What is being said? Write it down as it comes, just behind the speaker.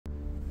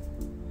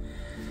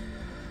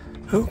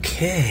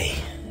Okay,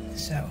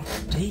 so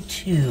day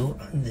 2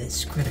 on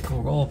this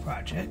Critical Role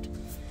project,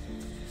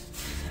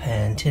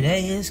 and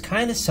today is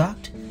kind of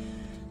sucked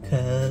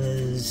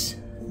because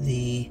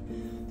the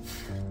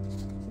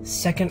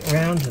second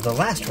round, or the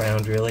last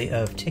round really,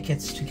 of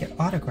tickets to get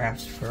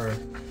autographs for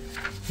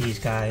these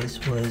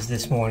guys was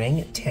this morning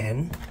at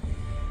 10,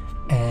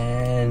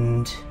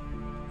 and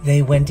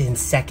they went in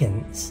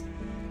seconds.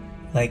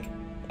 Like,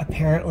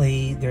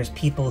 apparently there's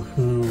people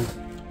who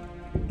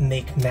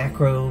make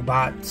macro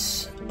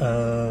bots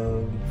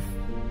of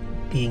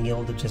being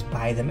able to just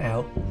buy them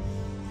out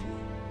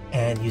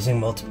and using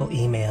multiple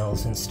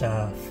emails and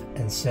stuff,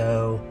 and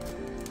so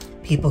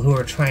people who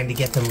are trying to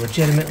get them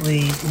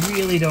legitimately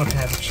really don't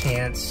have a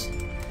chance,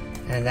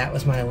 and that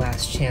was my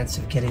last chance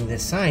of getting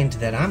this signed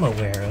that I'm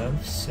aware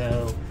of.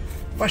 So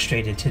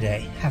frustrated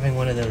today, having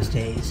one of those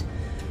days.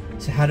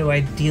 So how do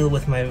I deal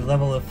with my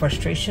level of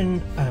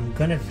frustration? I'm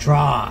gonna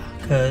draw,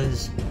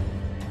 because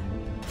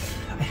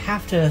I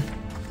have to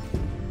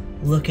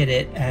look at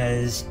it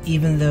as,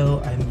 even though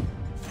I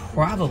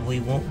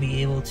probably won't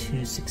be able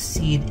to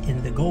succeed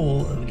in the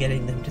goal of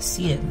getting them to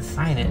see it and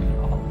sign it and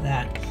all of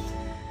that,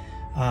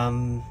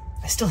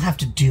 I still have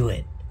to do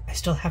it. I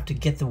still have to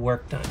get the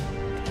work done,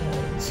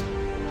 because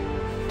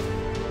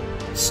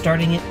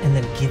starting it and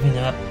then giving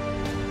up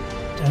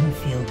doesn't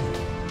feel good.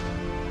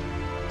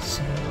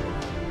 So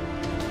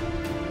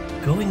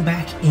going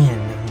back in,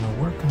 I'm going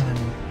to work on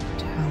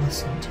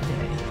Taliesin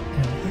today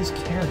and his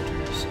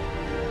characters.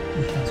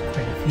 He has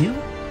quite a few,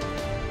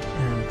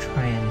 and I'm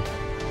trying to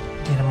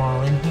get them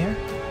all in here.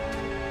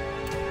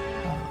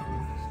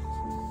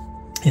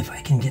 If I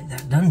can get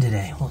that done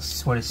today, we'll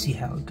sort of see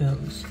how it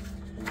goes.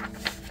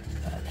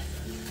 But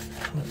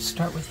let's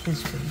start with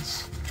his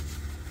face,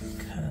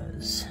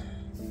 because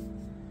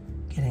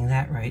getting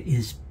that right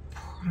is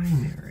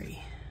primary.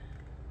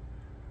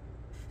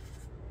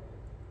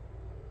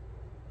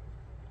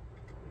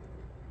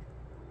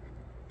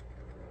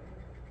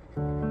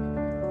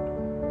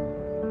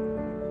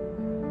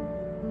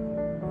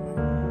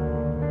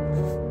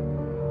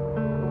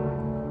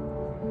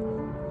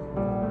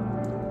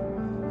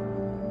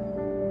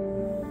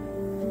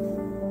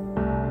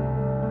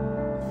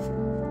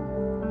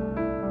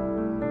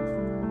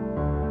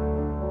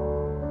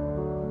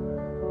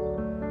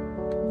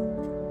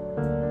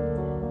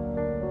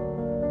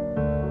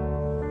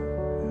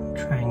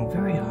 Trying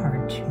very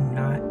hard to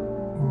not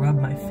rub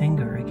my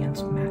finger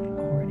against mat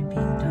already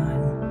being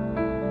done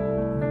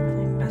and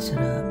really mess it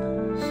up,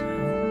 so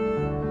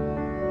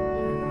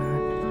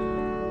not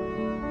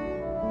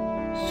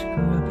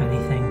screw up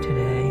anything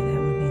today. That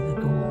would be the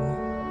goal.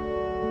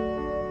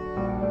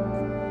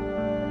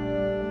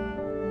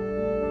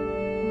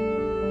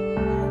 I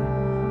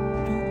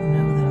don't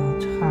know that I'll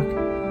talk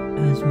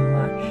as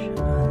much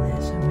on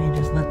this. I may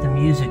just let the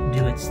music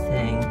do its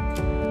thing.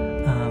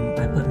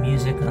 I put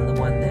music on the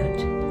one that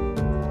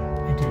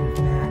I did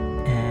with Matt,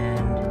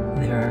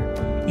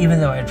 and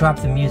even though I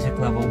dropped the music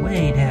level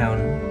way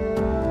down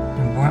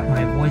and brought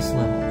my voice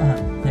level up,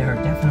 there are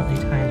definitely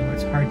times where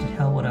it's hard to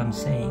tell what I'm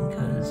saying,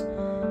 because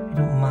I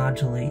don't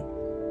modulate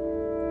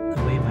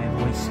the way my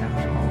voice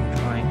sounds while I'm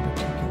drawing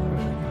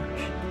particularly much.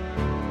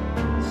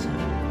 So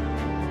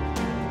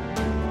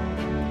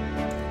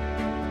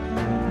I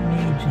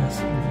may just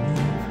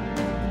leave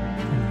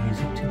the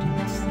music to do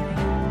its thing.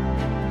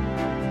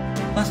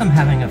 Plus, I'm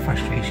having a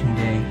frustration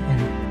day,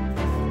 and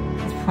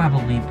it's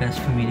probably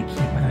best for me to keep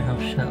my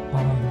mouth shut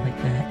while I'm like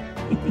that.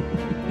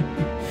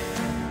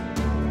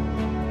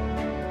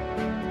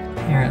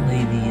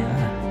 Apparently, the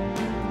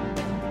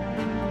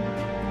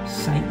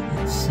site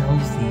that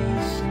sells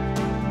these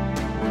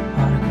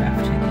autograph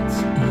tickets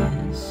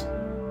is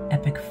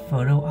Epic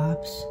Photo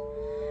Ops,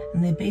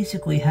 and they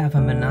basically have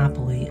a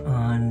monopoly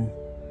on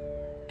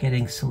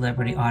getting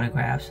celebrity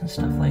autographs and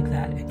stuff like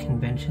that at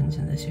conventions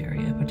in this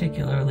area,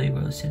 particularly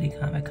Rose City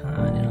Comic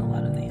Con and a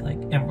lot of the like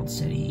Emerald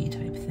City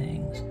type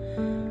things.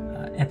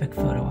 Epic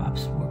Photo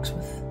Ops works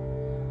with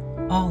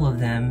all of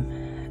them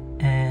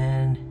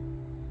and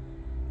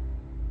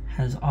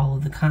has all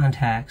of the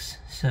contacts,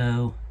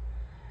 so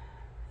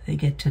they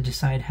get to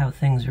decide how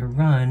things are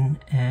run,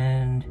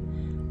 and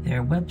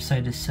their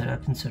website is set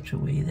up in such a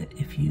way that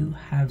if you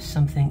have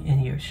something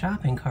in your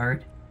shopping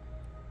cart,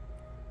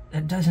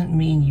 that doesn't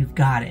mean you've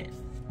got it.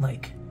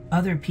 Like,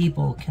 other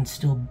people can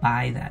still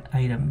buy that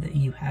item that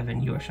you have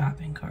in your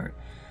shopping cart.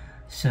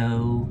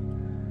 So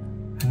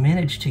I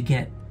managed to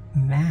get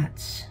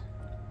Matt's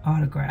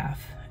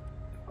autograph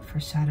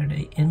for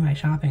Saturday in my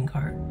shopping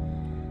cart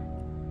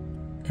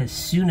as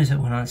soon as it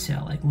went on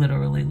sale, like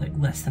literally like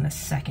less than a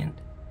second,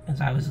 as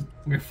I was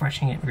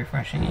refreshing it, and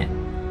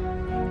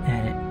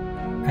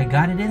I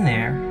got it in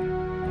there,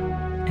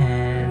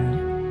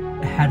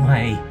 and I had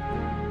my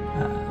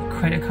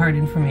credit card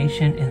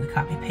information in the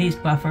copy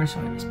paste buffer, so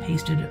I just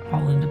pasted it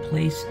all into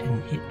place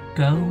and hit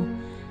go,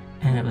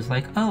 and it was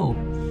like, oh,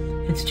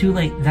 it's too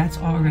late, that's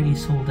already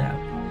sold out,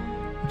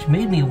 which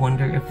made me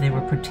wonder if they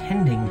were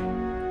pretending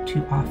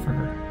to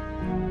offer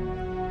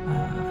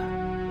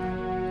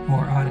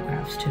more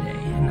autographs today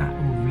and not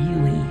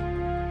really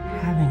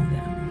having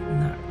them,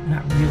 not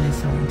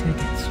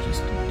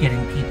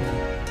getting people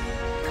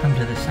to come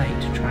to the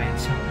site to try and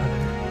sell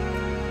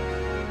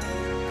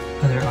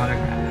other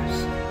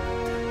autographs.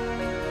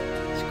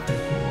 This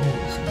critical role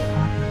is so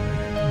popular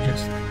that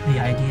just the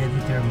idea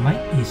that there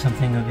might be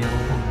something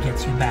available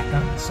gets you back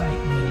on the site,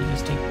 and then you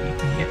just take what you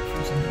can get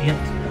from somebody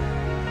else.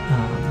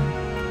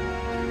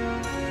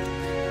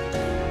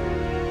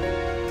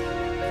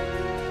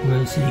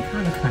 Rose City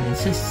Comic-Con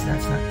insists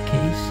that's not the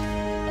case.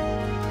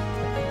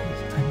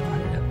 I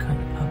brought it up kind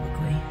of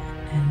publicly,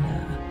 and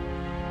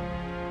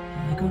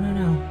I'm like, oh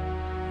no,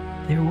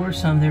 there were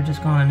some, they're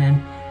just gone,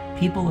 and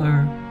people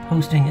are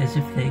posting as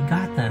if they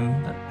got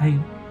them, but I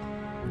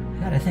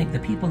gotta think, the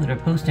people that are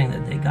posting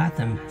that they got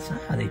them,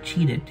 somehow they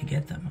cheated to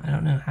get them. I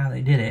don't know how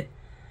they did it,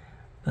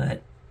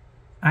 but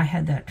I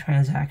had that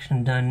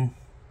transaction done,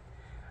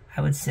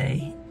 I would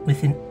say,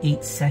 within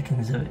 8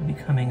 seconds of it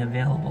becoming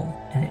available,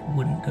 and it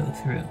wouldn't go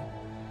through.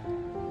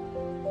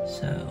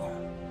 So,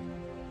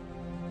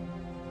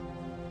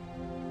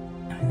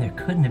 I mean, there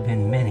couldn't have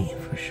been many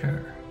for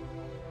sure.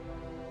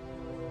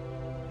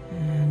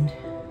 And,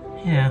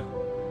 yeah,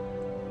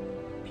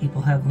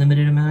 people have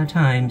limited amount of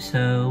time,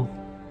 so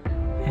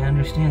I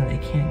understand they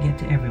can't get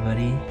to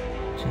everybody.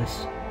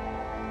 Just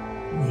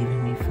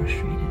leaving me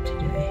frustrated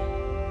today.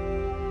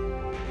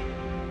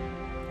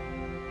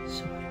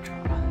 So I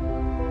draw.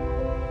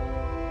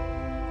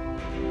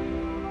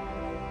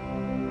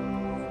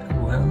 But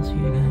what else are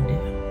you gonna do?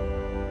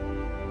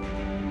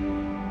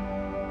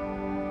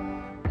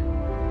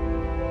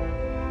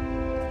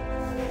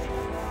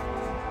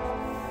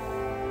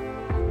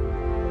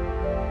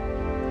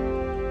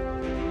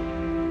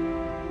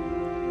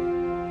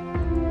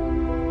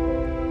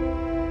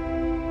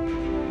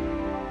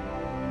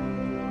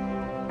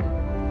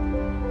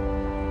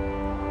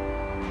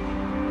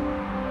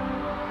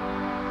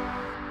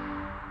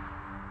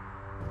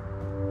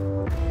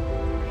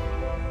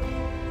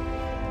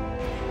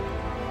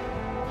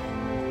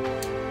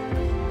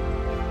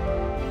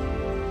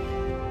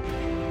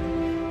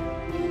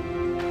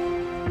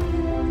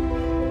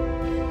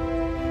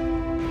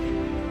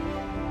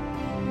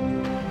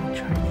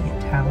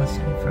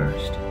 Taliesin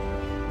first.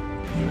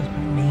 He was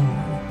my main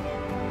one.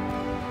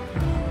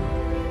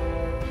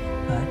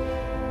 But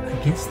I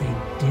guess they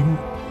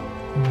didn't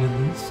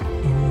release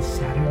any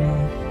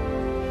Saturday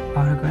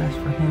autographs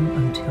for him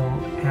until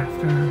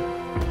after.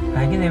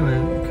 Again,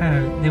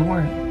 they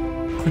weren't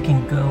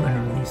clicking go and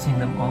releasing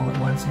them all at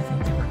once. I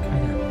think they were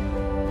kind of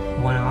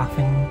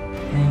one-offing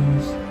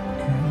things,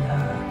 and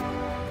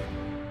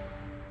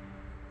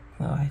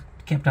well, I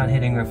kept on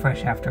hitting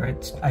refresh after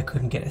I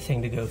couldn't get a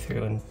thing to go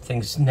through, and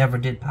things never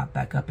did pop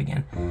back up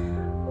again.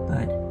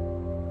 But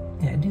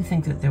yeah, I do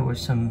think that there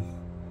was some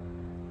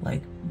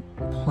like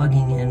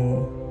plugging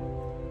in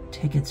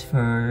tickets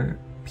for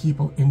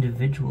people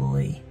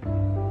individually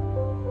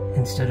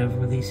instead of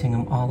releasing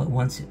them all at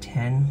once at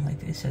 10 like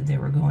they said they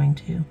were going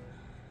to.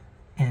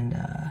 And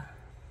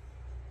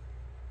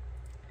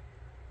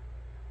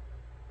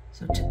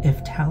so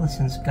if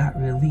Taliesin's got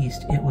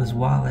released, it was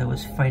while I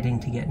was fighting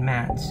to get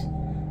Matt's.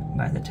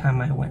 By the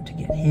time I went to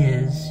get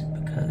his,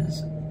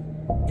 because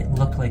it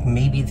looked like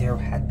maybe there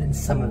had been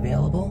some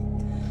available.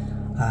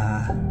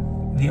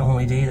 The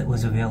only day that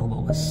was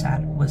available was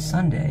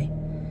Sunday,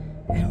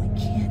 and we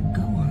can't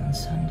go on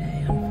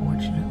Sunday,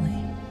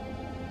 unfortunately.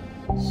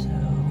 So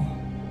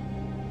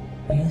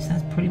I guess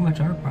that's pretty much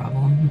our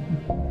problem.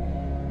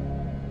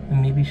 We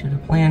maybe should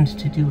have planned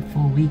to do a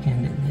full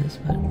weekend at this,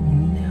 but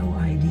no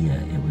idea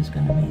it was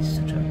going to be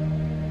such a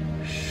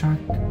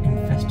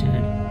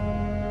shark-infested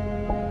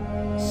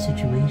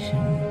situation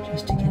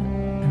just to get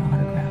an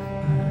autograph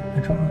on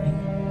a drawing.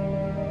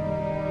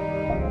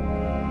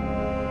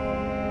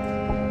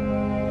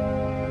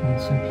 And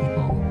some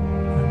people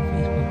on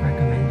Facebook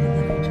recommended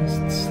that I just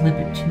slip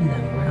it to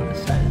them around the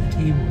side of the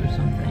table or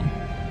something.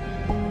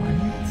 Well,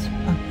 that's a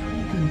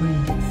pretty good way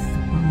to get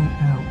thrown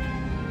out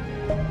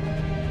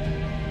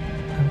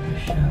of the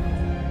show.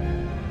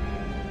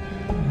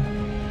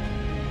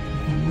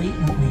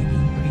 Blatantly be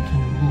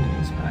breaking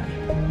rules by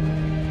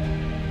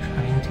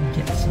trying to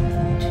get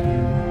something to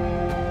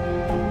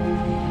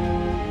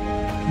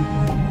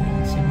people who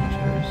need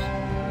signatures.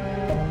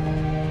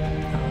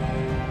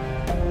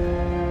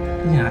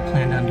 You know, I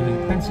planned on doing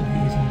prints of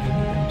these and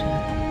giving them to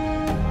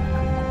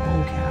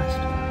Rollcast.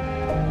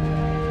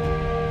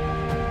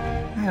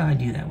 I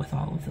do that with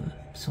all of the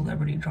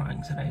celebrity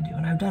drawings that I do,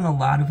 and I've done a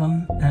lot of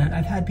them, and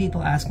I've had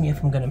people ask me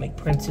if I'm going to make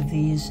prints of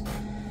these.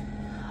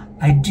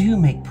 I do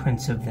make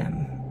prints of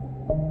them,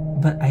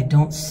 but I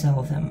don't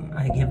sell them.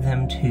 I give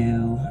them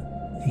to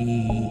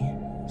the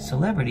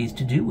celebrities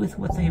to do with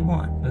what they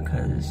want,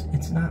 because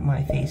it's not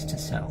my face to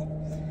sell.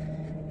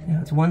 You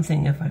know, it's one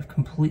thing if I've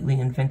completely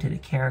invented a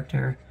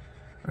character,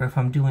 or if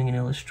I'm doing an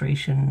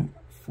illustration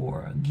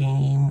for a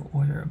game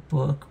or a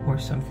book or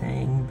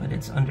something, but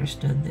it's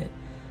understood that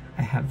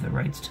I have the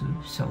rights to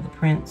sell the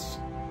prints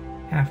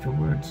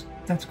afterwards.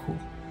 That's cool.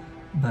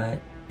 But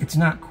it's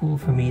not cool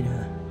for me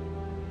to,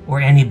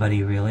 or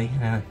anybody really,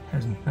 it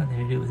has nothing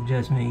to do with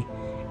just me,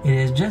 it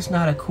is just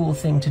not a cool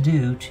thing to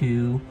do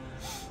to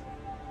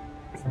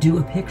do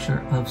a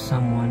picture of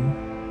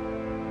someone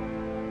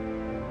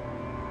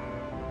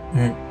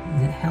that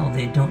hell,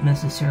 they don't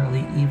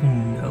necessarily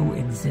even know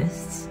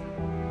exists,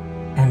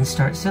 and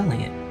start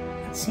selling it.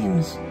 That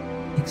seems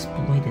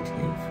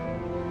exploitative.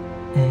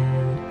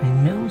 And I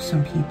know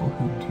some people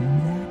who do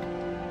that.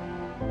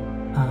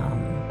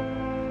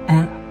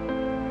 And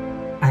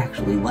I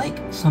actually like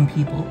some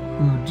people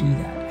who do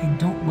that. I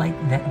don't like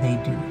that they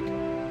do it.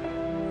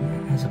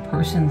 As a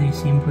person, they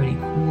seem pretty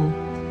cool,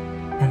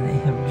 and they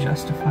have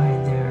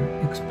justified their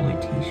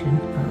exploitation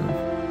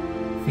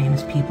of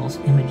famous people's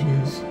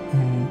images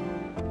in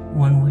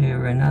one way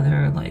or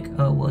another, like,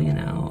 oh, well, you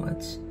know,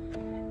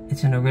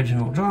 it's an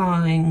original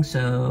drawing,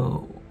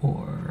 so,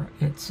 or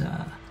it's,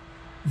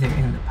 they're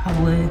in the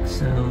public,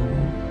 so you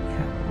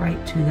have a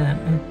right to them.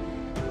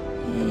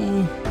 I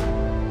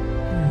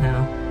don't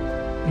know,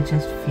 it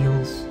just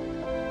feels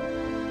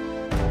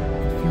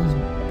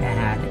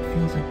bad. It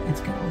feels like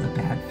it's got all the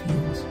bad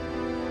feels.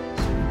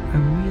 So I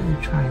really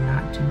try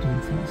not to do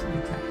things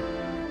like that.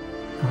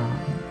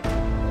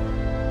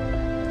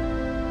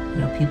 You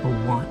know, people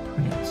want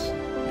prints,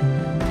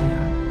 and then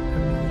I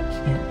really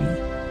can't be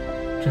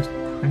just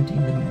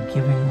printing them and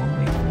giving them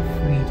away for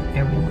free to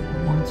everyone who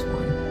wants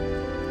one.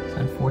 So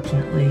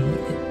unfortunately,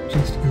 it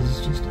just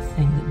is just a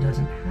thing that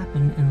doesn't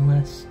happen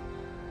unless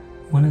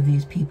one of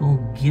these people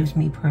gives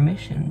me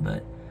permission.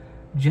 But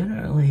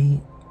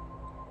generally,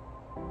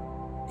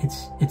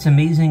 it's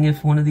amazing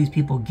if one of these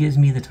people gives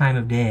me the time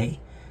of day.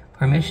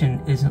 Permission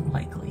isn't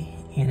likely,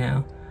 you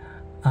know?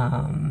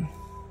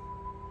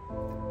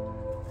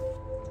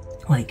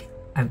 Like,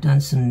 I've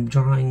done some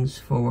drawings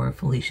for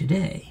Felicia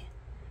Day,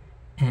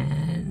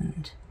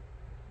 and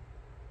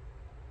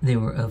they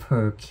were of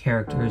her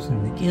characters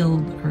in the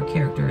guild. Her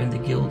character in the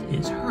guild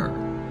is her.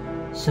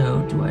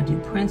 So, do I do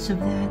prints of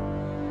that?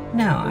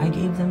 No, I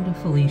gave them to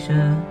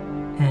Felicia,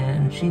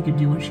 and she could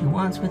do what she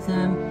wants with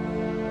them,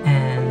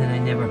 and then I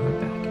never heard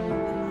back about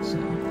them. So,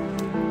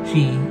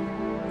 she,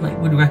 like,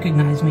 would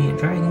recognize me at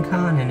Dragon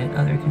Con and at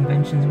other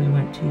conventions we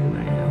went to, and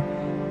I know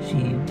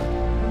she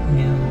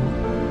knew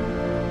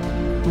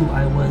who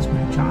I was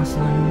when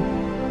Jocelyn,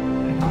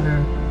 my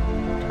daughter,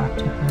 talked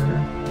to her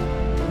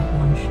at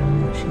one show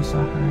that she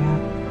saw her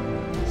at.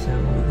 So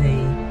they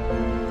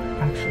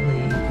actually,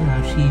 you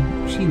know,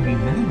 she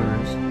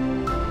remembers,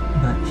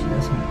 but she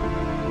doesn't,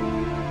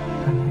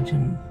 I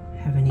imagine,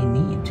 have any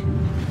need to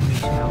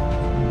reach out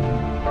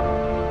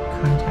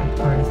and contact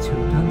artists who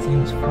have done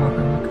things for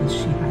her, because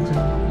she has a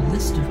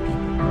list of people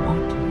who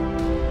want to.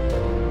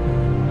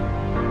 And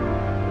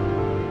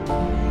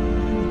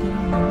get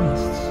on the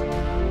lists.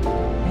 I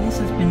guess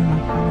that's been my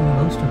problem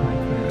most of my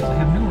career. I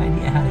have no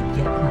idea how to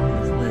get on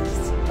these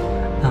lists.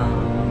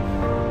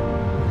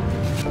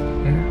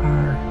 There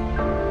are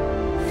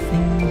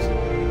things,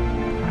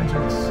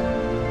 projects,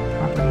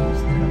 properties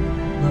that I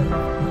love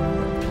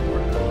to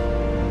work on.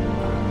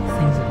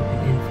 Things that have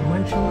been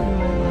influential in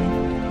my life,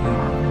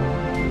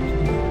 like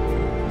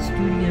Marvel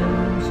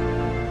Studios,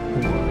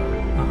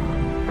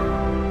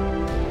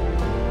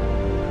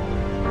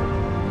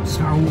 or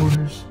Star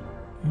Wars.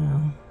 You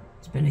know,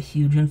 it's been a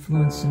huge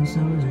influence since I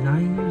was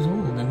 9 years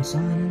old and saw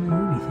it in the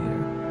movie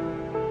theater.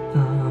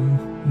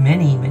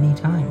 Many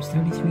times,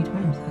 33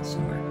 times that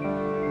summer.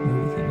 The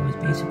movie theater was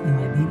basically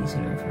my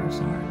babysitter for a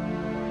summer.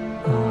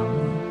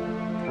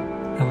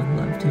 I would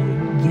love to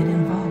get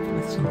involved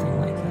with something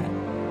like that.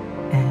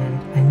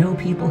 And I know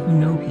people who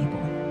know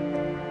people,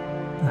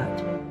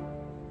 but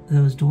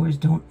those doors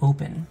don't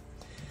open.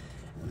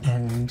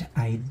 And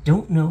I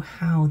don't know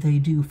how they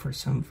do for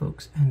some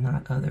folks and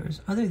not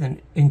others, other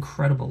than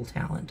incredible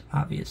talent.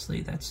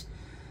 Obviously, that's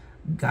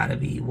got to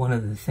be one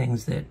of the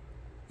things that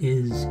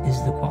is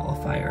the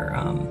qualifier.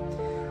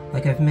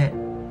 Like, I've met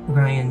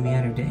Ryan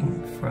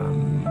Meanderding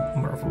from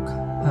Marvel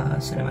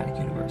Cinematic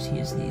Universe. He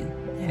is the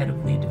head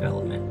of lead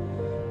development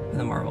for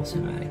the Marvel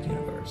Cinematic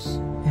Universe.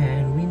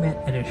 And we met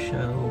at a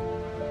show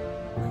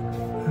like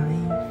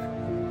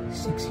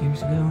 5-6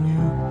 years ago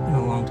now. Been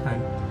a long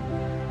time.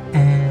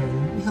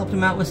 And we helped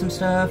him out with some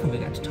stuff, and we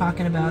got to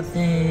talking about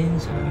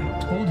things. And I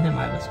told him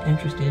I was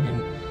interested in,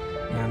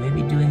 you know,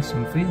 maybe doing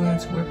some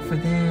freelance work for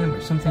them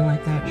or something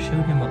like that.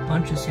 Showed him a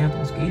bunch of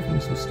samples, gave him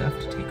some stuff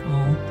to take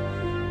home.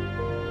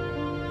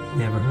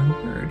 Never heard a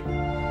word.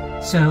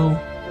 So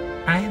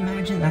I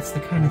imagine that's the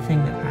kind of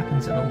thing that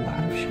happens at a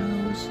lot of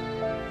shows.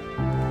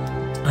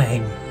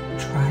 I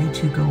try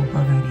to go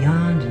above and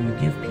beyond and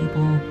give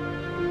people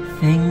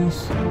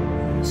things,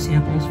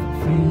 samples for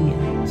free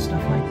and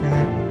stuff like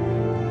that.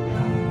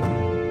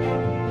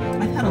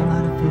 I've had a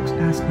lot of folks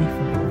ask me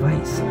for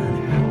advice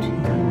on how to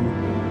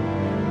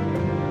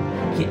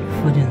get your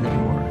foot in the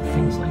door,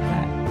 things like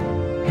that.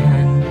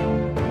 And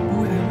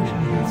boy, I wish I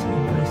had some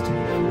advice to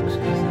give folks,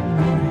 because that would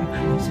mean I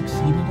actually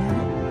succeeded at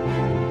it.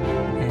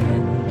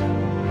 And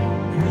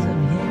as of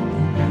yet,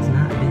 it has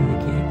not been the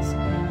case.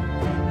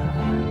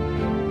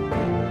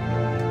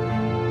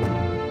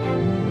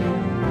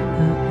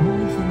 The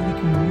only thing I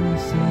can really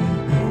say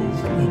is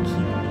they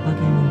keep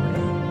plugging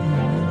away, and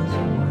that is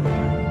why I'm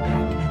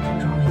back at the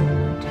drawing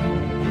board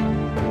today.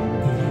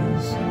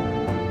 Is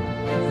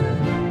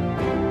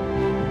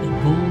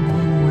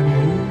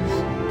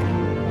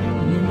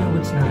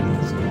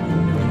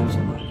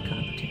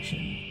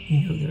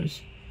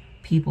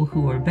people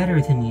who are better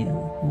than you,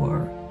 who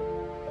are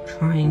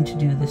trying to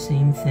do the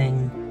same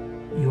thing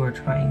you're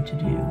trying to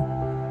do,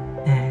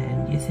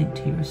 and you think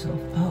to yourself,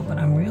 oh, but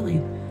I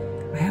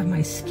have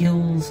my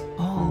skills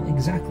all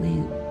exactly,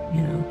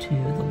 to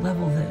the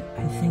level that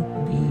I think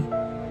would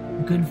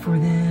be good for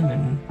them,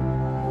 and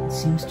it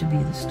seems to be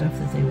the stuff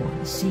that they want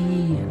to see,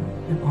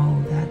 and all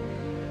of that.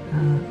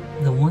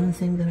 The one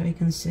thing that I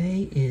can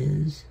say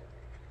is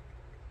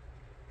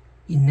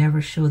you never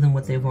show them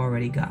what they've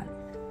already got.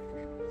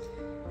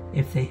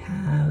 If they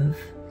have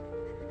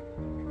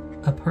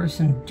a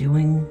person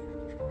doing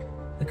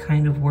the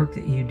kind of work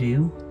that you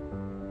do,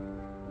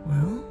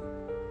 well,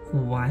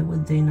 why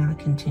would they not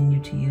continue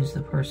to use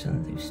the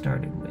person they've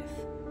started with?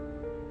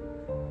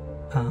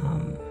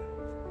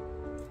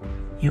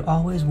 You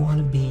always want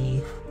to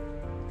be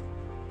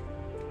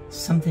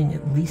something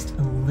at least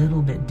a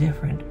little bit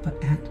different,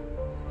 but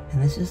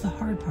and this is the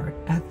hard part,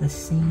 at the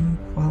same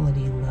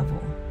quality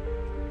level,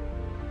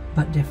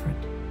 but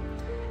different.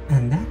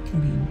 And that can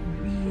be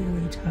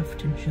really tough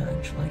to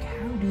judge. Like,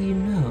 how do you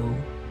know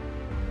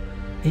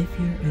if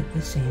you're at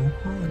the same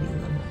quality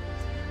level?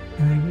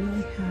 And I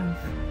really have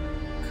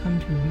come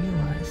to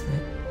realize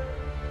that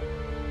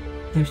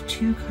there's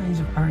two kinds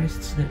of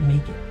artists that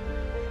make it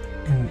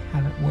and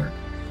have it work.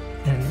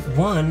 And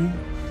one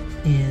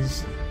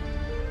is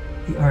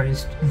the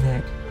artist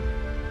that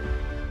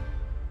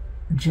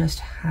just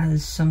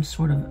has some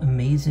sort of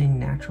amazing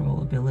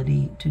natural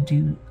ability to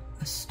do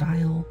a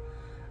style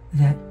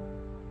that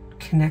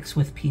connects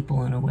with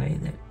people in a way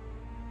that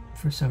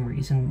for some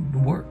reason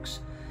works.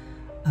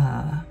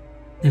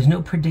 There's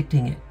no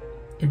predicting it.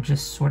 It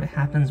just sort of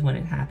happens when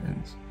it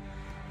happens.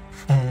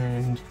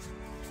 And,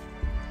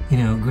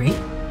 great.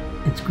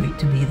 It's great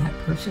to be that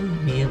person,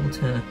 to be able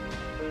to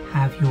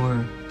have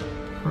your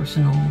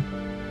personal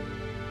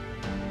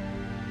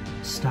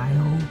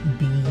style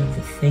be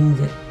the thing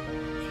that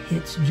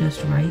hits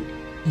just right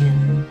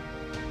in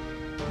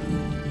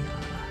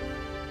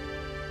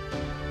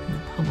the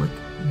public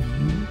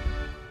view.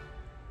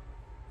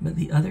 But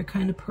the other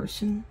kind of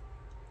person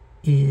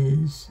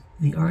is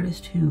the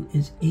artist who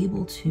is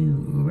able to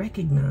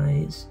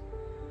recognize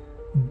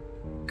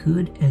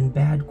good and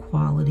bad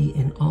quality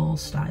in all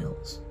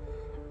styles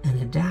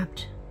and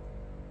adapt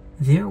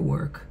their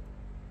work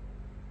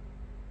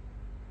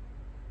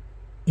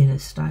in a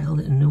style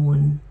that no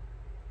one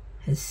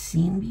has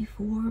seen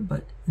before,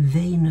 but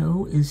they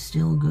know is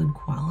still good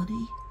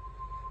quality.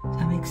 Does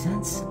that make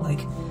sense?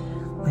 Like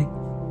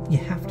you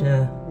have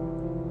to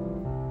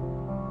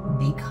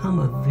become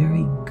a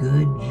very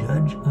good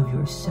judge of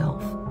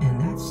yourself,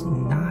 and that's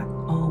not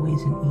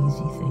always an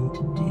easy thing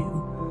to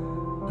do.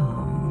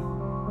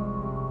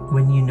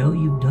 When you know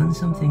you've done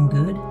something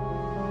good,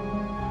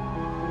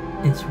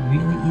 it's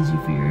really easy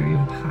for your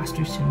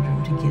imposter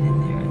syndrome to get in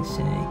there and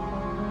say,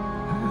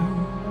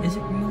 is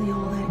it really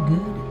all that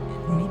good?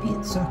 Maybe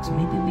it sucks.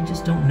 Maybe we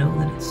just don't know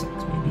that it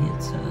sucks. Maybe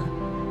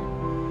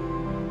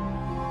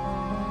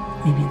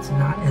it's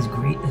not as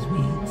great as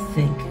we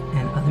think,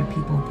 and other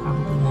people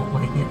probably won't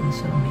like it, and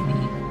so maybe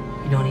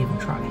you don't even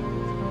try.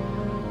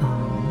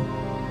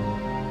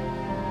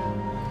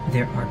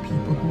 There are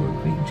people who are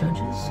great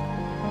judges,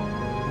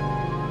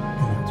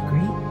 and that's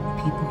great.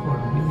 People who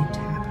are really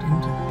tapped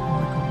into the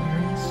public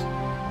awareness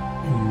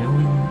and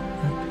knowing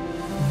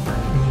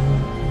marketing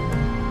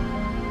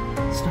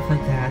and stuff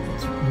like that.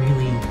 That's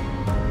really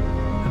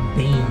a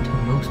bane to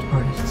most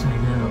artists I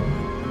know.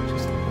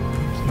 Just they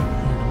can't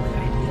handle the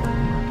idea of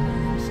marketing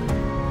themselves.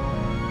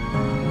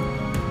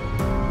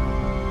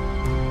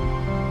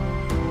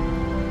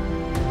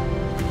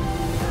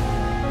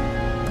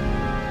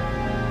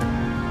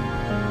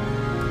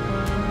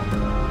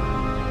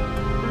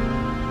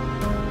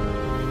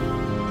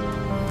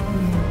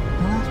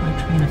 I lost my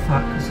train of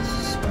thought because this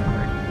is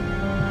hard.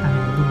 I'm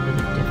having a little bit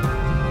of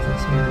difficulty with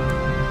this area.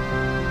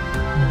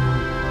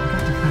 I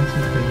got to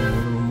concentrating a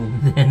little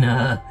more than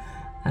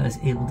I was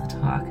able to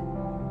talk.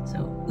 So,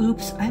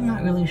 oops, I'm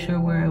not really sure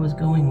where I was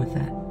going with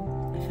that.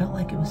 I felt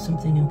like it was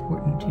something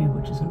important too,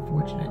 which is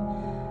unfortunate.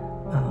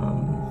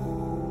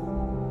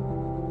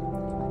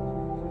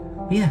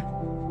 Yeah,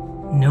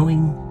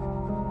 knowing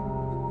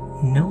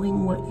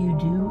what you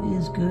do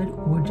is good,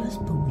 or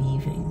just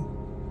believing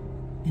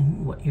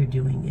in what you're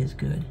doing is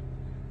good,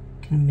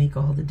 can make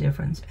all the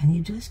difference. And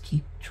you just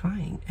keep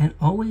trying, and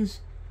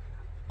always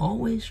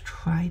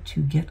try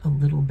to get a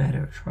little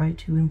better, try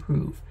to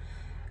improve.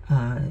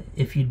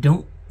 If you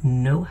don't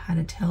know how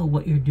to tell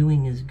what you're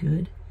doing is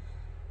good,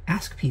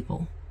 ask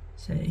people.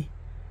 Say,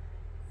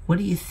 what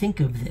do you think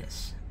of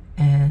this?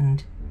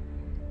 And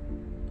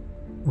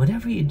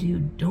whatever you do,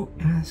 don't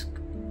ask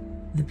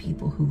the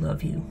people who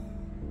love you.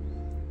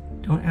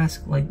 Don't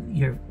ask like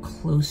your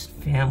close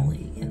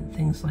family and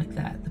things like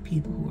that, the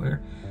people who are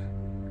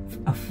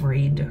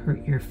afraid to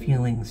hurt your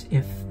feelings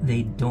if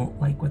they don't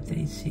like what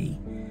they see.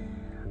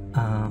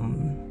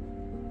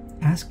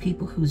 Ask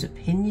people whose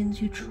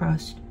opinions you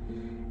trust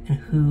and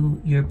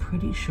who you're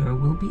pretty sure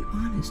will be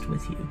honest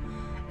with you.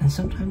 And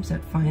sometimes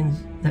that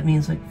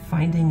means like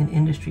finding an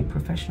industry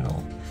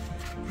professional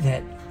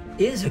that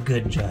is a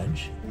good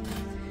judge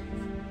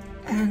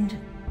And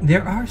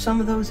there are some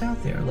of those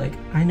out there. Like,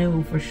 I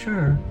know for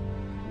sure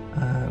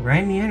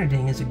Ryan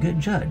Mannerding is a good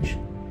judge,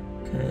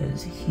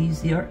 because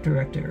he's the art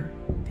director,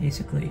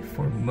 basically,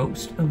 for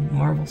most of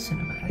Marvel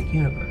Cinematic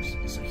Universe.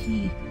 So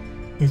he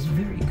is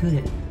very good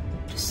at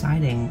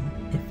deciding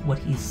if what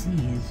he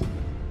sees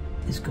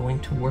is going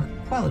to work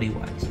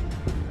quality-wise.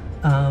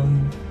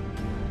 And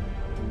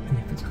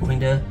if it's going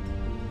to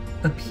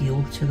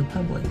appeal to the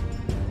public.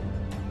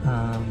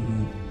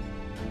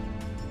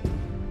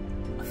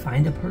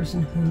 Find a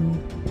person who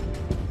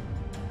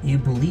you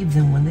believe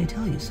them when they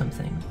tell you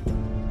something.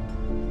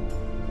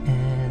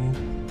 And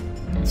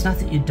it's not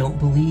that you don't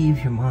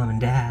believe your mom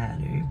and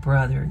dad, or your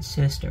brother and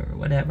sister, or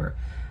whatever,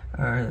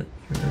 or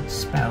your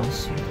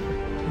spouse, or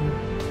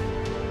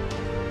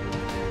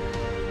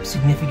your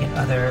significant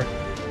other.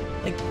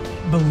 Like,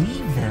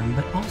 believe them,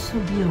 but also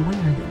be aware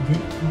that they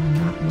are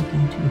not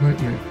looking to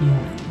hurt your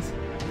feelings.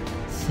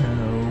 So,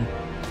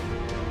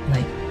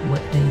 like,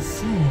 what they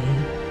say,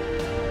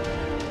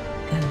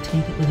 gotta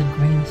take it with a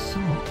grain of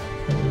salt,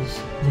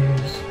 because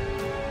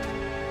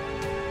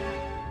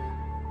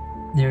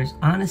there's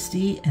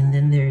honesty, and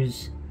then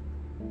there's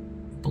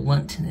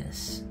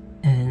bluntness.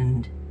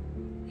 And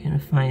you're gonna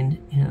find,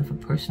 if a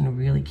person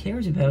really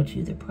cares about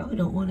you, they probably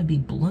don't want to be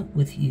blunt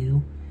with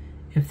you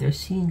if they're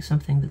seeing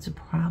something that's a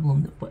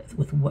problem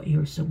with what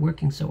you're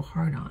working so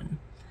hard on.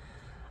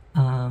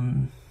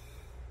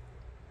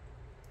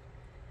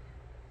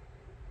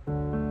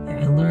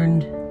 I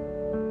learned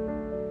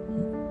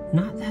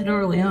not that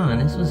early on.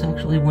 This was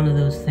actually one of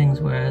those things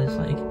where I was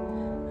like,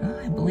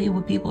 I believe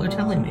what people are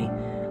telling me.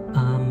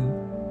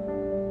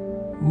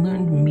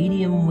 Learned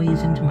medium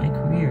ways into my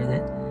career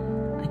that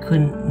I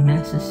couldn't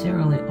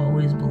necessarily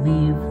always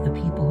believe the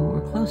people who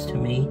were close to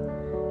me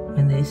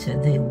when they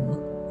said that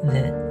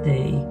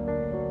they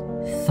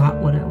thought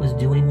what I was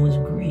doing was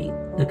great,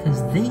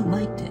 because they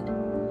liked it.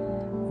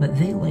 But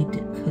they liked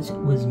it because it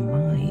was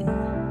mine.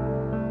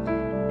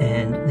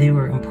 And they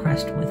were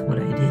impressed with what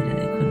I did, and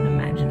they couldn't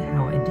imagine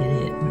how I did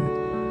it,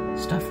 and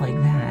stuff like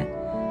that.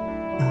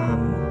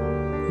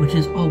 Which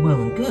is all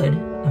well and good.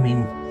 I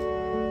mean,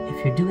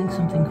 if you're doing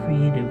something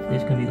creative,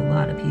 there's going to be a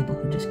lot of people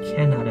who just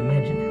cannot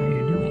imagine how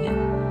you're doing it.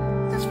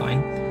 That's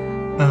fine.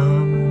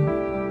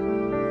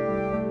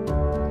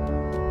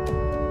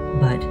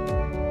 But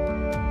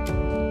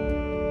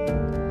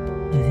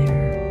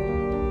their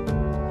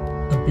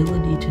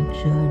ability to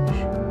judge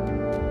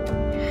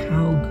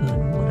how good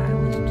what I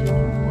was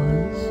doing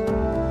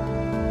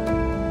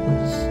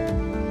was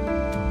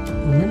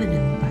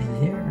limited by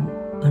their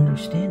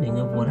understanding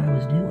of what I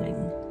was doing.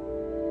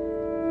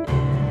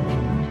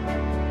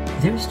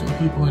 And there's still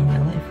people in my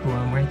life who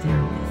I'm right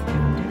there with. There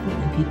are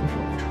definitely people who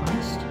I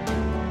trust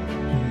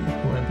and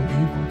who I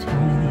believe will tell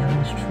me the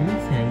honest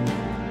truth, and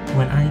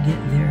when I get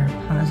their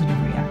positive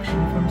reaction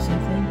from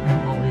something,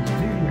 I'm always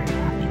very, very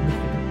happy with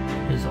the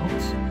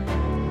results,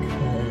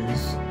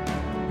 because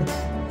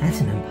that's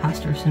an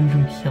imposter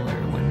syndrome killer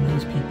when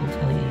those people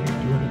tell you you're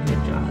doing a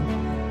good job.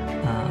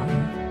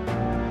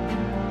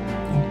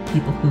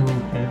 People who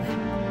have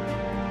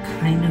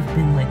kind of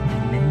been like my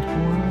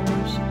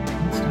mentors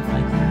and stuff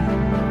like that, who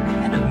are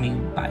ahead of me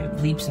by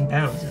leaps and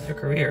bounds in their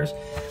careers,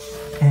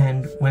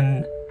 and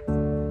when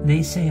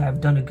they say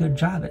I've done a good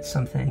job at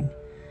something,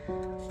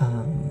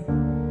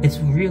 it's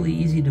really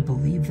easy to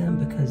believe them,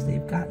 because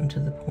they've gotten to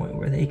the point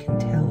where they can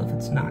tell if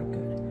it's not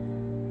good.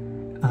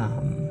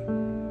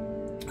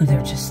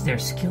 Their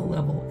skill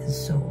level is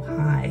so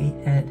high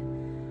at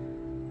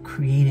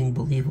creating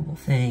believable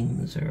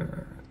things,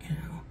 or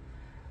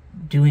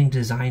doing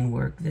design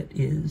work that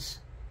is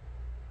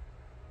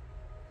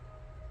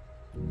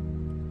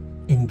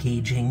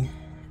engaging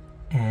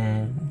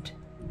and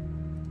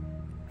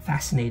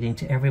fascinating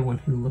to everyone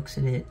who looks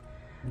at it.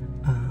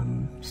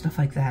 Stuff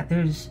like that.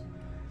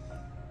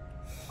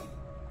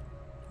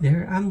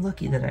 I'm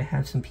lucky that I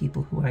have some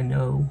people who I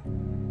know,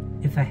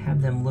 if I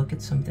have them look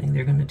at something,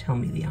 they're going to tell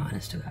me the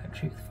honest to God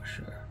truth for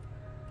sure.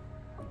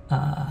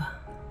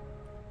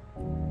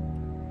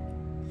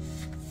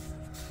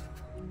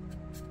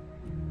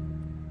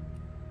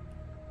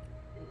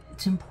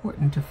 It's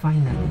important to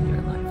find that in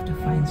your life, to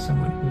find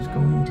someone who's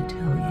going to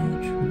tell you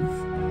the truth,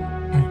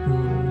 and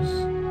whose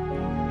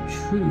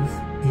truth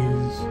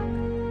is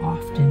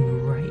often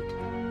right.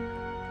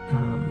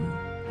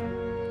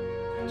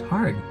 It's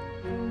hard,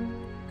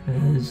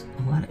 because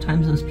a lot of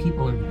times those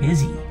people are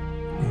busy,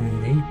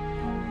 and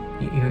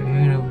you're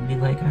gonna be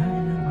like, why do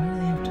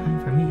they have time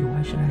for me?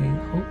 Why should I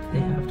hope they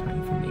have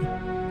time for me?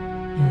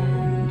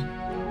 And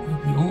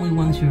the only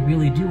ones who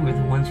really do are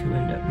the ones who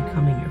end up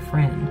becoming your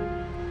friend.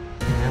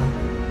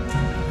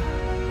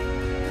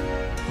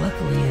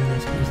 Luckily in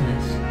this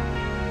business,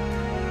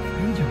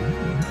 friends are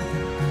really not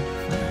that hard to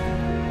find.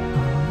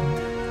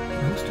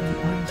 Most of the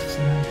artists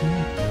that I've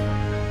met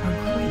are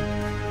great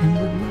and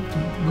would love to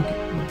look at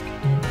work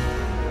and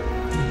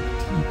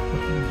critique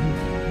what they're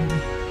doing.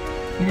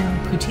 And,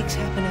 critiques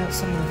happen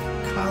outside of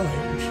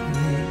college, and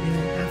they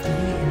don't have to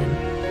be in an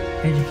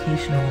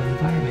educational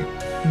environment,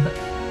 but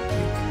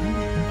they kind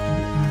of have to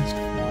be asked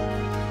for.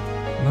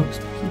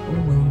 Most people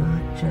will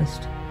not judge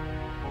just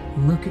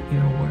look at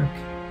your work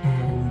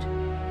and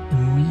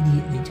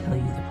immediately tell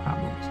you the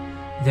problems.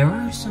 There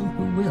are some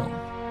who will,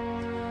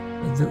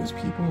 but those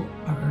people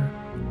are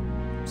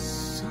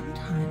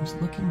sometimes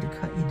looking to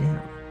cut you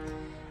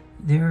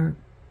down.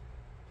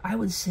 I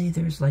would say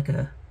there's like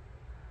a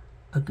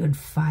good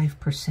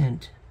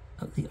 5%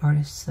 of the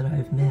artists that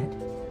I've met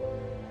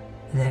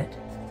that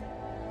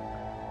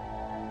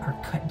are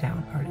cut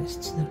down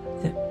artists,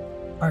 that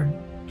are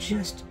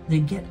just, they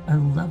get a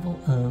level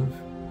of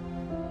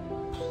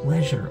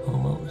pleasure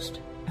almost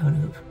out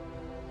of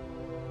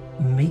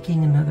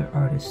making another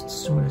artist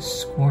sort of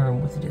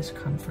squirm with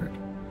discomfort.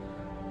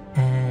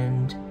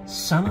 And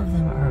some of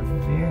them are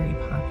very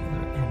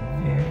popular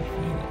and very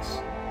famous,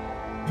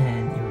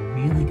 and you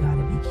really got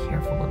to be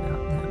careful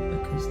about them,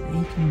 because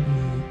they can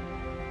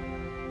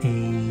be a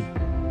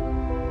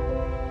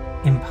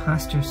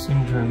imposter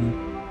syndrome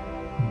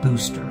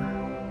booster.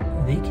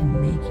 They can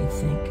make you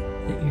think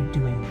that you're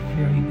doing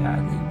very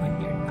badly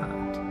when you're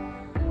not.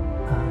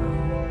 I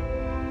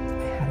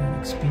had an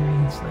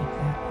experience like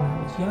that when I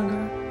was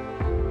younger,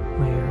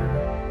 where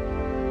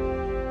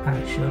I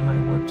showed my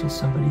work to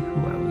somebody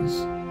who I was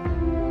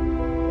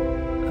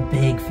a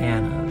big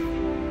fan of,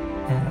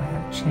 and I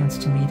had a chance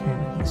to meet him,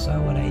 and he saw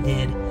what I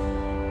did,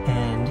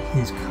 and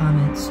his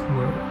comments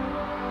were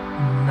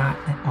not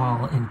at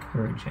all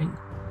encouraging.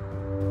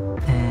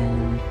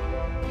 And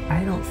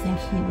I don't think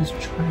he was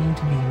trying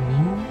to be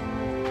mean.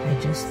 I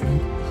just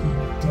think he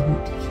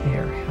didn't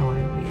care how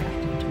I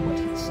reacted to what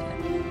he said.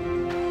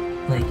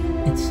 Like,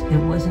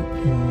 it wasn't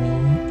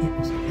mean, it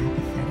was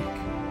apathetic.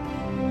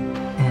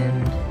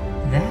 And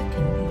that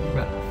can be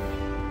rough,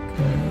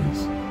 because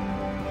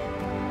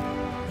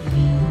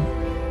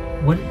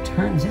what it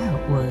turns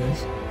out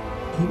was,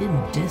 he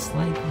didn't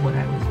dislike what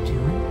I was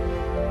doing.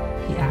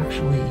 He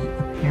actually,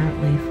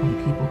 apparently from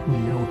people who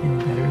know him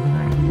better than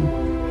I do,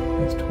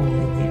 has told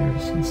me later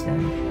since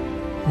then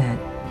that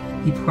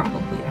he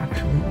probably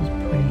actually was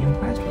pretty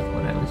impressed with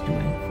what I was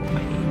doing for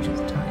my age at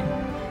the time.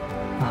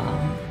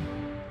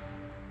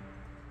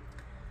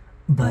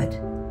 But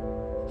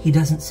he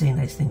doesn't say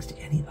nice things to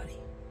anybody.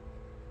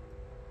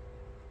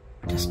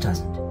 Just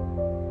doesn't.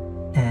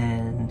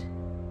 And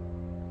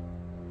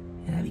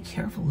you gotta be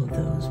careful of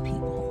those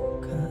people,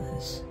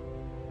 because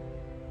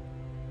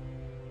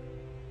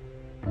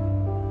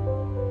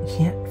you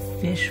can't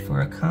fish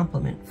for a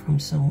compliment from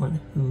someone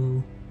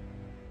who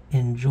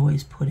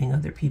enjoys putting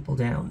other people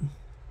down.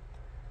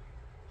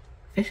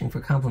 Fishing for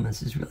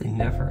compliments is really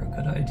never a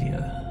good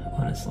idea,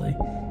 honestly.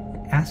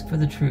 Ask for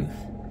the truth.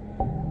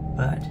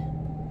 But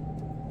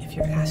if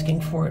you're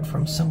asking for it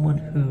from someone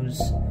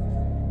who's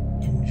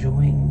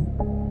enjoying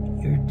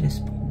your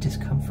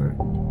discomfort,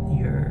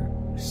 your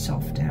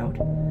self-doubt,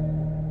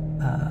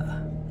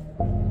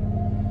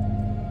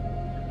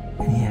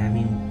 yeah, I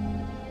mean,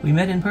 we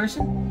met in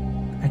person.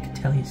 I could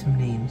tell you some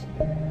names,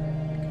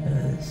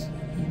 because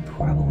you'd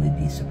probably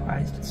be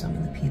surprised at some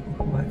of the people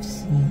who I've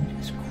seen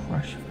just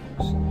crush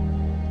folks.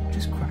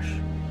 Just crush.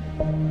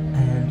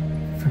 And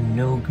for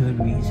no good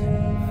reason,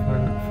 for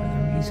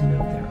the reason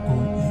of their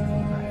own ego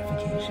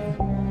gratification.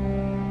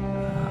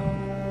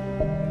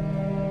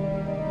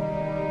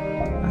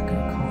 I'm not going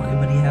to call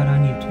anybody out on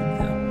YouTube,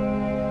 though. I'm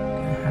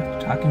going to have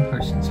to talk in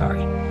person,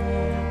 sorry.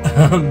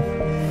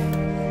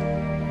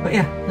 But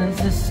yeah,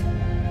 there's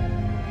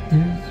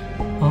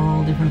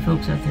all different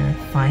folks out there.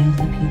 Find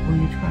the people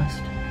you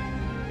trust.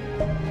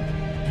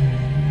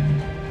 And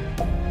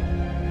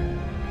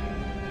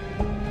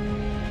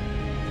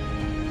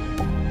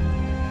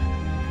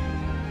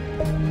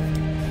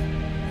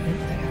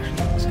that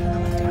actually looks kind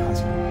of like their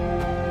husband.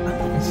 I'm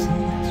gonna say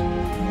that's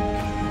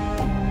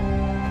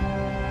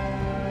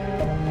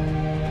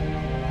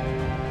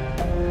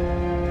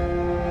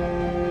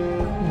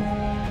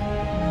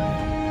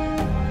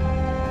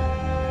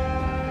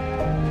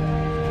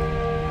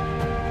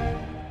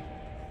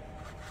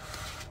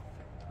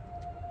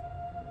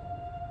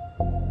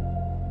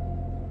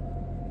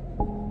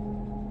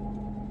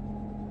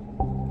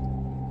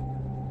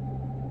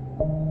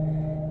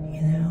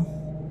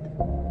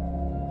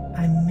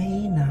I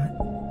may not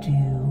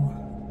do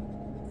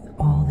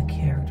all the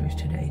characters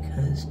today,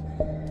 because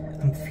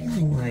I'm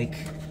feeling like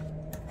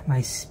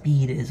my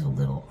speed is a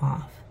little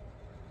off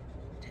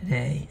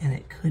today, and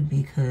it could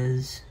be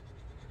because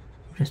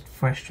I'm just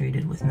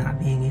frustrated with not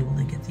being able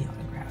to get the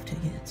autograph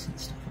tickets and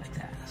stuff like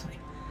that. It's like,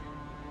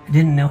 I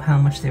didn't know how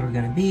much they were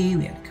going to be.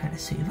 We had to kind of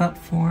save up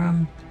for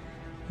them.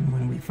 And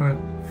when we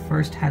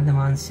first had them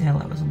on sale,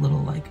 I was a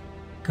little like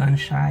gun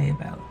shy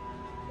about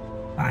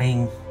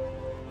buying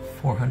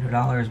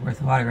 $400 worth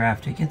of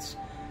autograph tickets,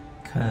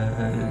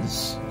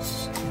 because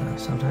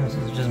sometimes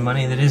it's just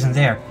money that isn't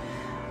there.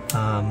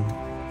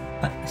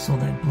 But I sold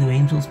that Blue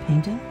Angels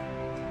painting,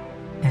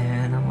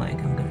 and I'm like,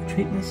 I'm gonna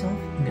treat myself,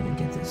 I'm gonna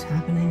get this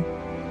happening,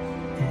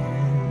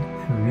 and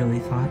I really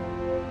thought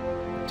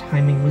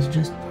timing was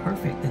just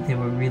perfect, that they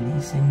were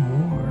releasing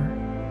more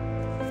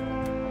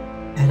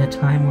at a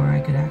time where I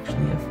could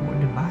actually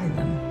afford to buy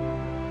them.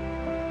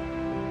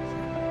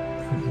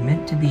 It was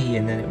meant to be,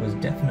 and then it was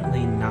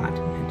definitely not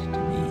meant to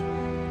be.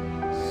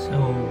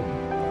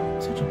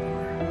 such a bummer.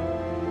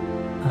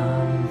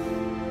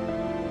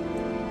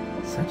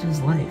 Such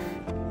is life.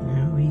 You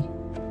know,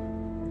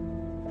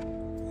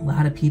 a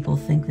lot of people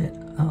think that,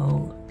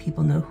 oh,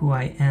 people know who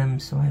I am,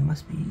 so I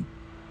must be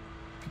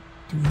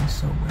doing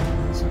so well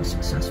and so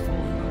successful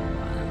and blah, blah,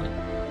 blah. I'm like,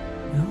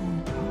 no,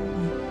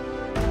 probably.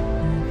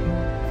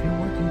 If you're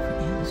working for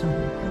Amazon,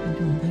 you're probably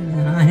doing better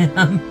than I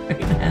am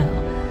right now.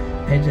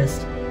 I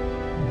just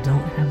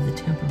don't have the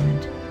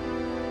temperament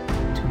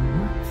to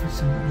work for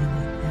somebody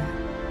like that.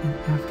 And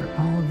after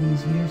all of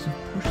these years of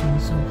pushing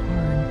so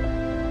hard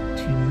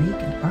to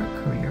make an art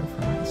career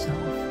for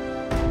myself,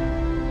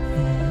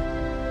 it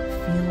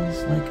feels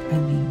like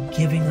I'd be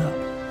giving up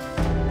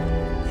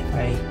if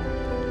I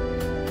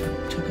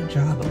took a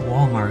job at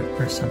Walmart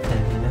or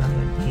something. You know,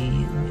 it'd be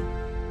like,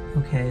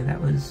 okay, that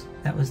was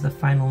the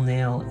final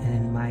nail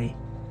in my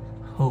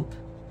hope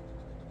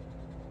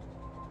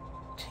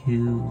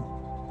to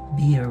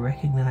be a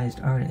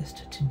recognized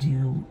artist, to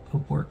do a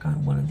work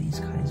on one of these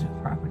kinds of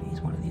properties,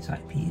 one of these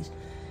IPs.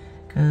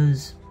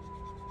 Because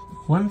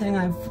one thing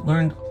I've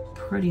learned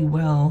pretty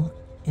well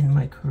in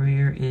my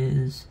career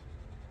is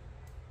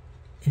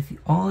if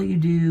all you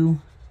do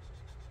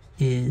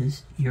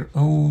is your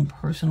own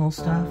personal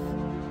stuff,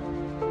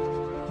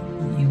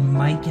 you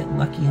might get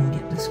lucky and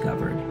get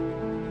discovered.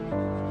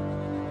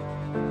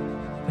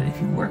 But if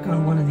you work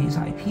on one of these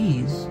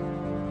IPs,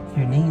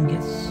 your name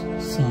gets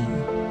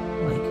seen.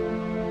 Like,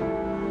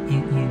 you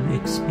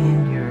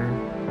expand your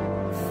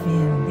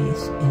fan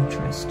base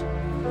interest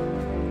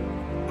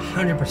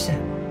 100%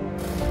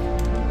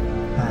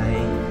 by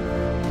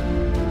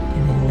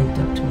getting linked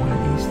up to one of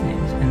these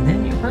things. And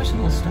then your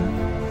personal stuff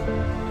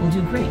will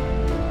do great.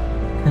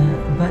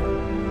 But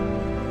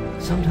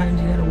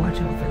sometimes you gotta watch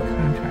out for the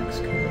contracts,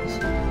 because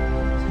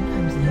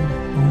sometimes they end up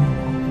owning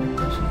all of your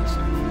personal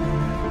stuff, and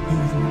that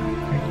is not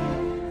great.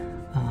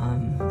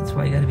 That's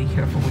why you gotta be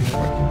careful when you're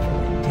working for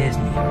like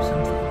Disney or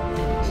something.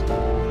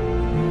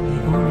 They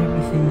own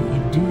everything that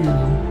you do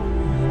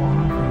more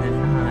often than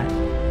not,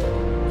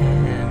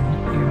 and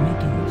you're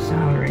making your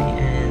salary,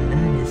 and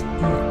that is it.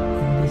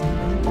 And Disney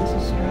doesn't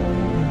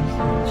necessarily, as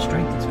the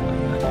strike that's going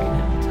on right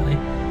now, I tell you,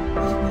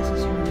 doesn't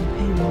necessarily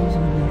pay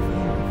reasonably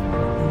fair for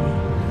what they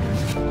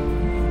ask for.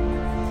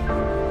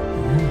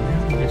 And now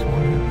they just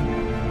want to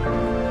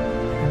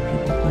have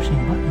people pushing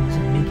buttons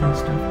and making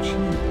stuff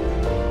cheap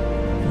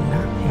and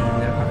not paying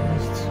their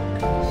artists,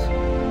 because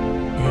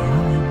AI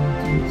will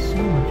do it so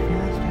much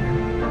faster.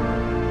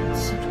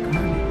 It's such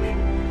garbage.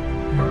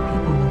 And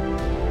people,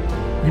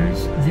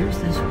 there's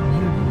this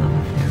weird love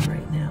affair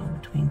right now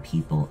between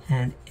people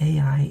and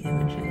AI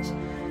images.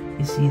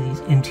 You see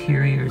these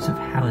interiors of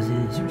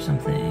houses or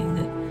something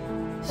that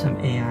some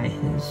AI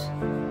has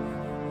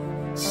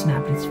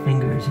snapped its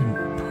fingers and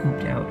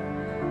pooped out.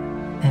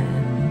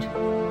 And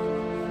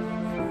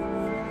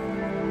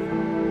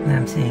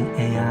I'm saying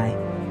AI,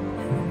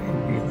 and I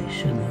really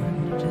should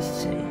learn to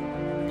just say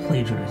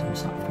plagiarism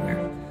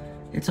software.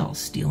 It's all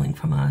stealing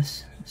from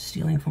us,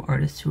 stealing from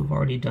artists who have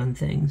already done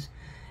things,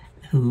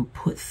 who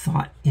put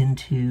thought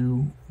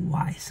into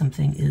why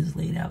something is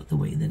laid out the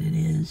way that it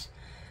is,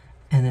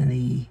 and then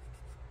the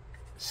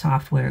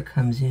software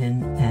comes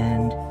in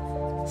and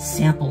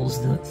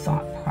samples the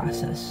thought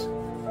process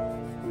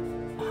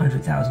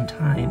 100,000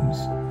 times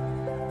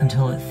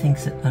until it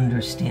thinks it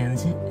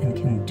understands it and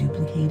can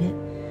duplicate it.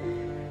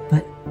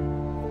 But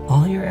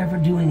all you're ever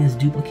doing is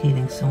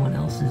duplicating someone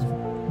else's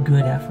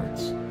good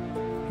efforts.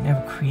 You're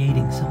never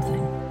creating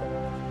something.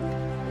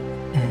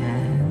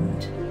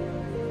 And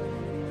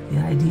the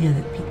idea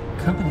that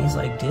companies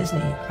like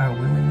Disney are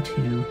willing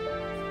to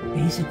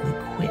basically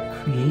quit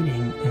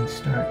creating and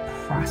start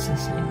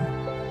processing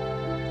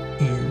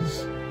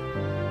is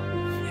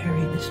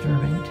very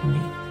disturbing to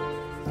me.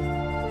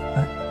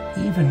 But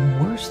even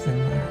worse than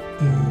that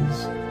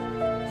is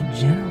the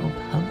general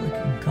public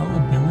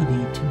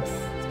gullibility to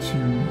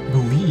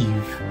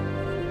believe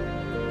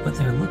what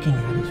they're looking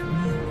at is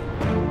real.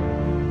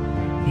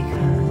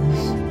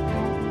 Because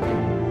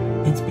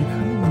it's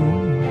becoming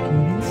more and more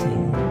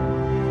convincing,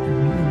 the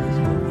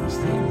realism of these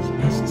things,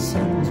 as it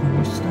samples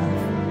more stuff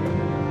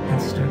and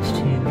starts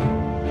to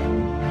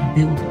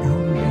build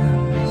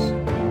algorithms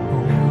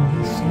around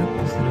these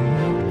samples that are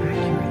more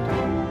accurate.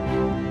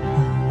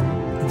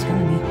 It's going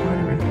to be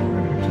harder and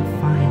harder to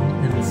find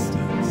the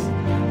mistakes.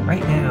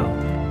 Right now,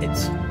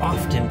 it's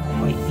often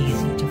quite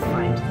easy to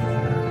find the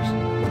errors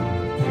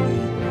in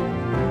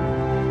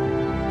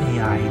the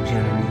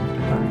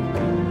AI-generated art,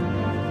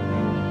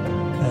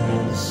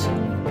 because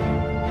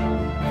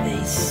they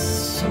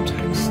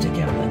sometimes stick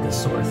out like a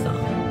sore thumb.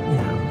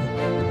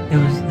 You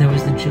know, there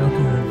was the joke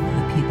of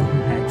the people who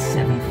had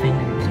 7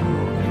 fingers on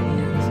all their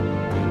hands,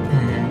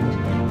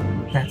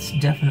 and that's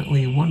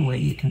definitely one way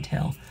you can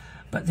tell.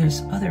 But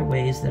there's other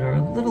ways that are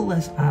a little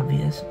less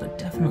obvious, but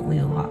definitely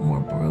a lot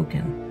more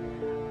broken.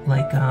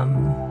 Like,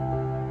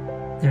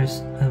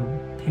 there's a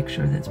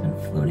picture that's been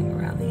floating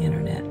around the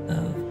internet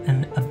of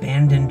an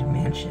abandoned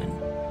mansion.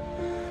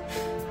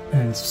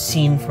 And it's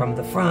seen from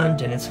the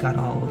front, and it's got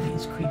all of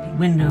these creepy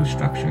window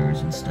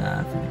structures and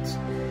stuff, and it's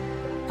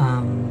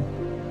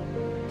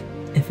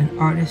If an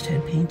artist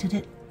had painted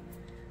it,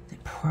 they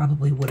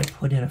probably would have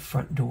put in a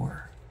front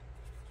door.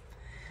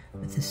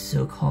 But this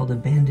so-called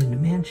abandoned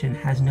mansion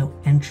has no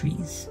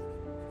entries.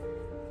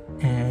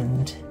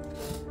 And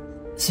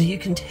so you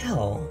can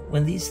tell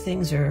when these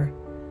things are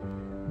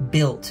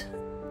built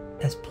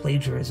as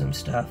plagiarism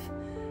stuff,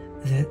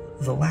 that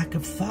the lack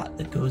of thought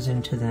that goes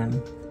into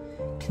them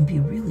can be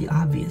really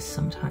obvious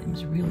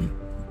sometimes, really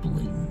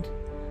blatant.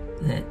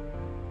 That,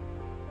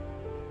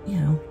 you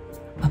know,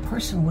 a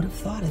person would have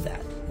thought of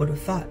that, would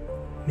have thought,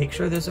 make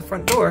sure there's a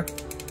front door.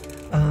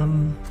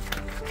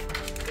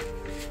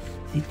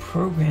 The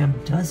program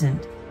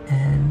doesn't,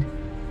 and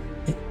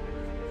it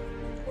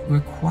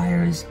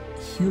requires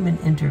human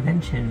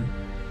intervention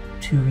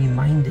to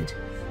remind it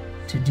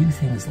to do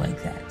things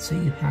like that. So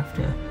you have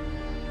to,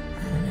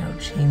 I don't know,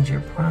 change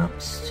your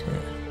prompts to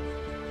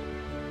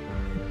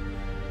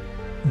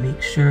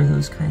make sure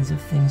those kinds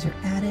of things are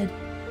added.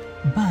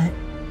 But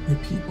the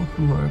people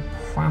who are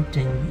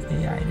prompting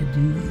the AI to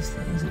do these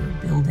things, that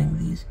are building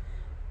these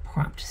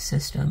prompt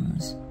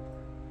systems,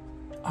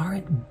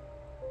 aren't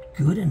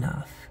good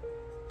enough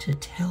to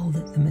tell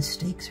that the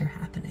mistakes are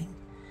happening.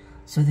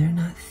 So they're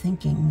not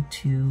thinking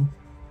to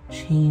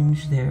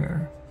change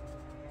their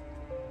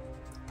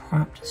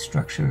prompt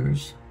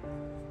structures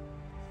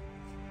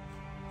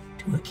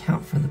to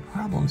account for the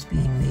problems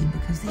being made,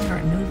 because they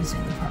aren't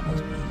noticing the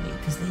problems being made,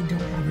 because they don't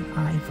have an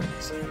eye for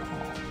this at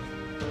all.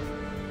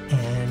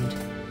 And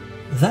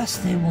thus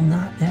they will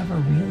not ever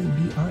really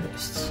be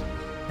artists.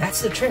 That's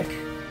the trick,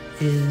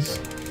 is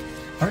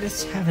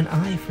artists have an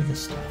eye for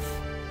this stuff.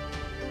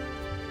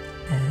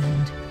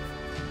 And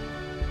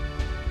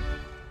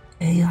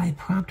AI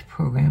prompt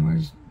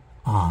programmers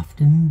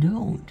often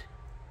don't.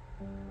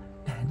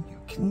 And you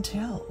can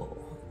tell.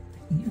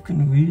 You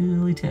can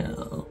really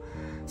tell.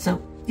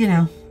 So, you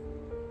know,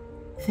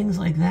 things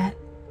like that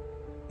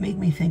make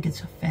me think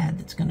it's a fad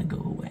that's going to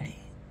go away.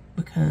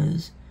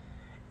 Because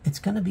it's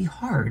going to be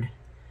hard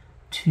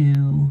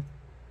to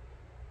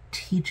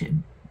teach it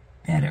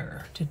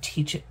better, to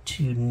teach it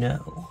to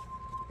know.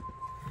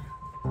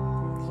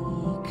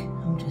 Eek,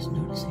 I'm just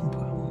noticing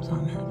problems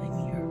I'm having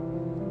here.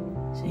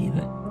 See,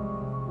 but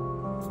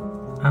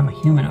I'm a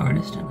human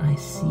artist and I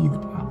see the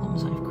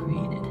problems I've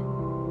created.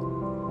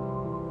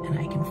 And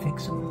I can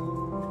fix them.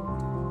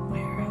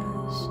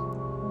 Whereas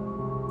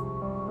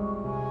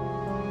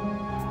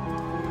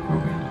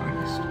program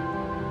artist,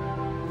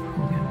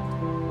 program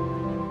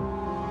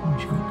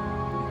junk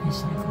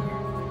recycler,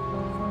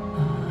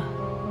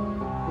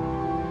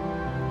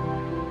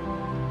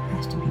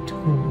 has to be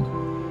told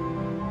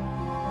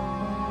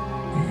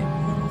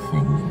every little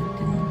thing that it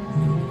didn't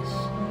notice,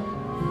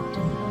 that it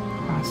didn't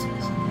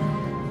process in the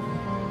algorithm.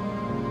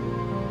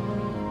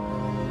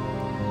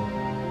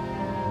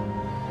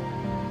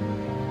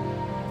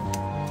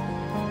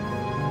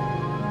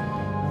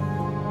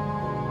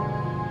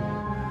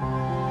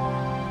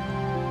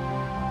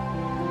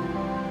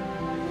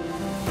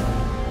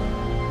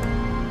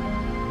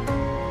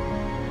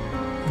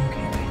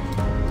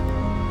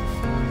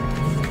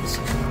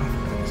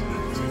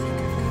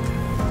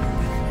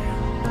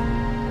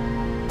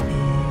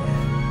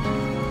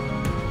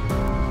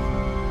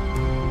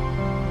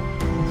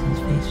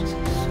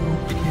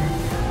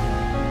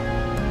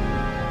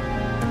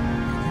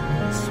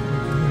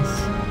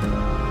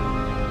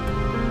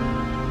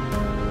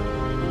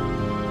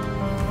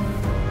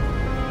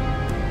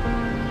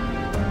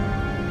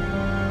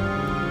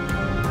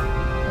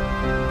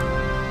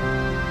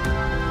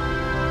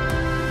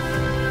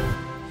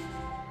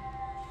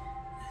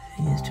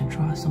 To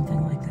draw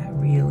something like that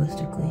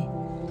realistically,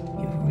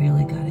 you've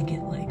really got to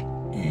get like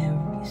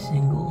every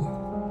single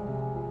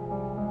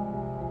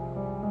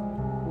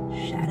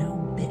shadow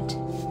bit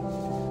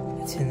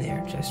that's in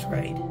there just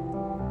right.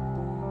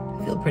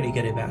 I feel pretty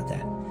good about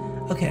that.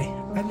 Okay,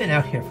 I've been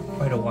out here for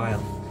quite a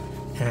while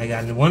and I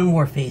got one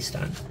more face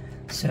done,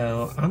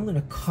 so I'm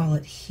gonna call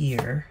it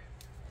here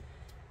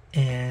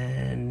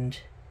and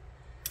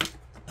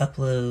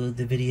upload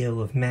the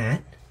video of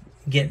Matt,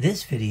 get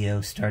this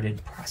video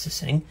started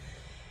processing,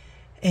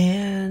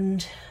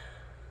 and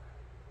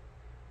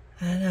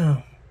I don't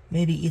know,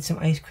 maybe eat some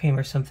ice cream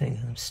or something.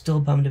 I'm still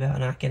bummed about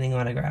not getting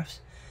autographs.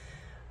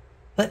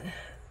 But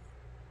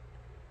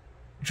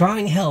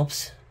drawing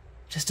helps,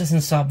 just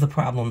doesn't solve the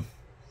problem.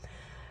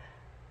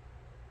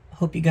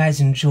 Hope you guys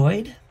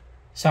enjoyed.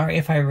 Sorry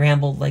if I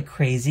rambled like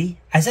crazy.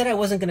 I said I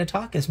wasn't going to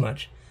talk as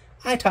much.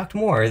 I talked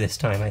more this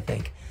time, I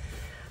think.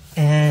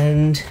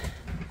 And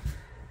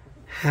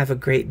have a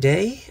great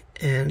day,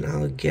 and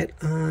I'll get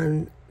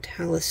on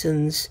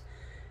Taliesin's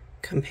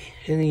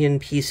companion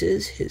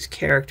pieces, his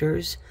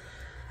characters,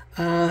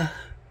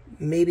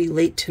 maybe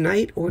late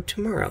tonight or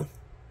tomorrow.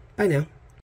 Bye now.